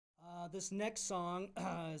This next song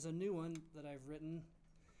is a new one that I've written,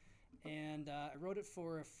 and I wrote it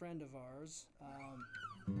for a friend of ours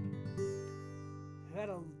who had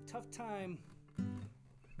a tough time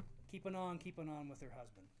keeping on with her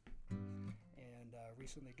husband, and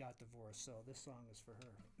recently got divorced, so this song is for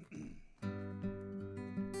her.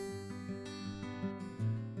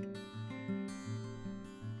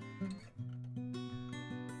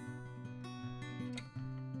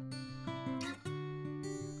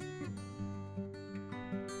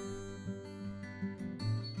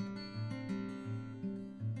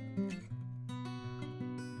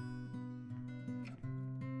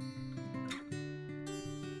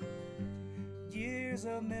 Years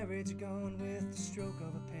of marriage gone with the stroke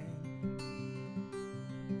of a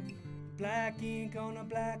pen. Black ink on a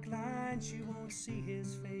black line, she won't see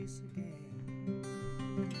his face again.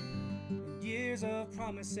 And years of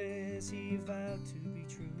promises he vowed to be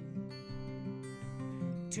true.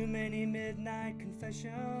 Too many midnight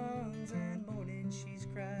confessions and mornings she's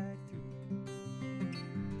cried through.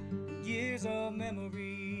 Years of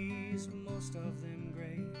memories, most of them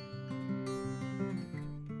gray.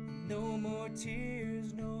 No more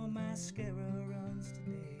tears, no mascara runs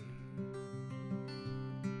today.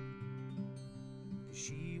 'Cause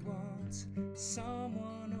she wants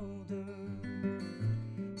someone older,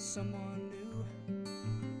 someone new,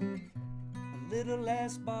 a little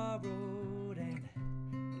less borrowed and a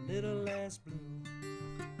little less blue.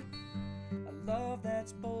 A love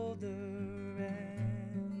that's bolder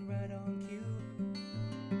and right on cue,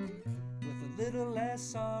 with a little less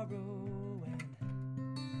sorrow,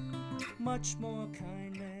 much more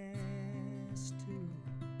kindness too.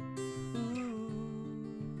 Ooh.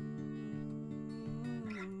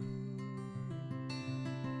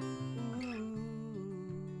 Ooh.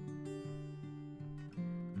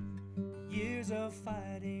 Years of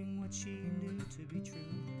fighting what she knew to be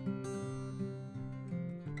true.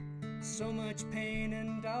 So much pain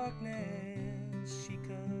and darkness she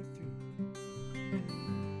cut through.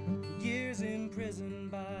 Years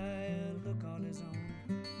imprisoned by a look on his own.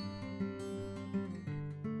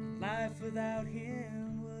 Life without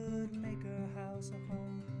him would make her house a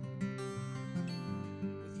home.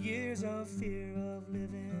 With years of fear of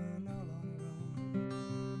living all on her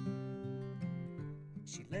own,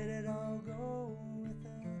 she let it all go with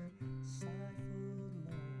a stifled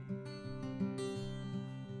moan.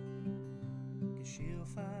 'Cause she'll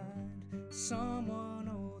find someone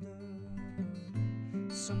older,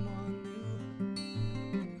 someone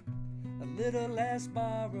new, a little less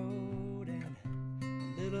borrowed and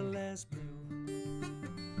little less blue.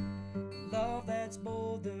 Love that's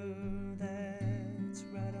bolder, that's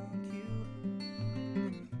right on cue,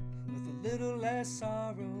 with a little less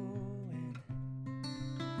sorrow and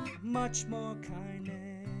much more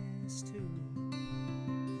kindness too.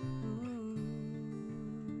 Ooh.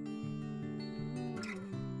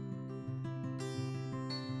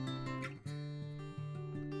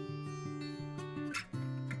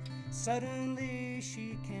 Suddenly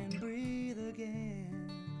she can breathe again.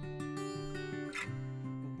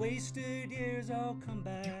 Wasted years all come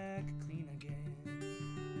back clean again.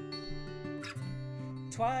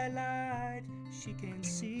 Twilight she can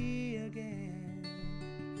see again.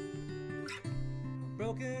 Her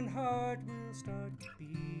broken heart will start to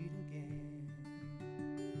beat again.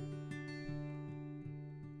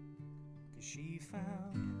 'Cause she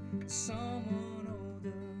found someone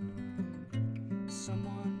older,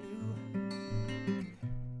 someone new,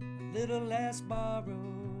 a little less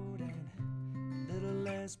borrowed and a little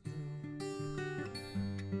less blue.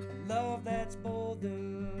 A love that's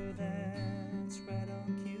bolder, that's right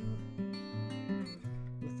on cue,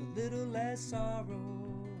 with a little less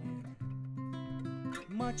sorrow and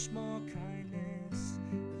much more kindness.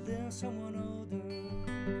 There's someone older,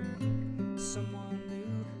 someone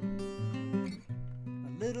new, a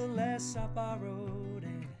little less borrowed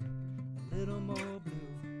and a little more blue.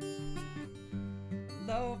 A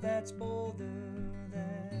love that's bolder,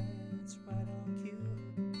 that's right on cue,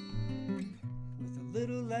 with a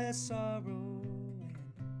little less sorrow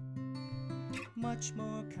and much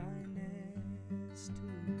more kindness too.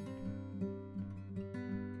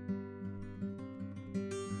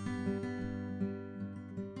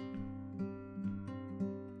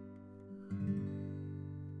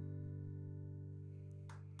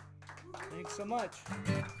 Thanks so much.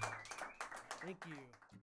 Thank you.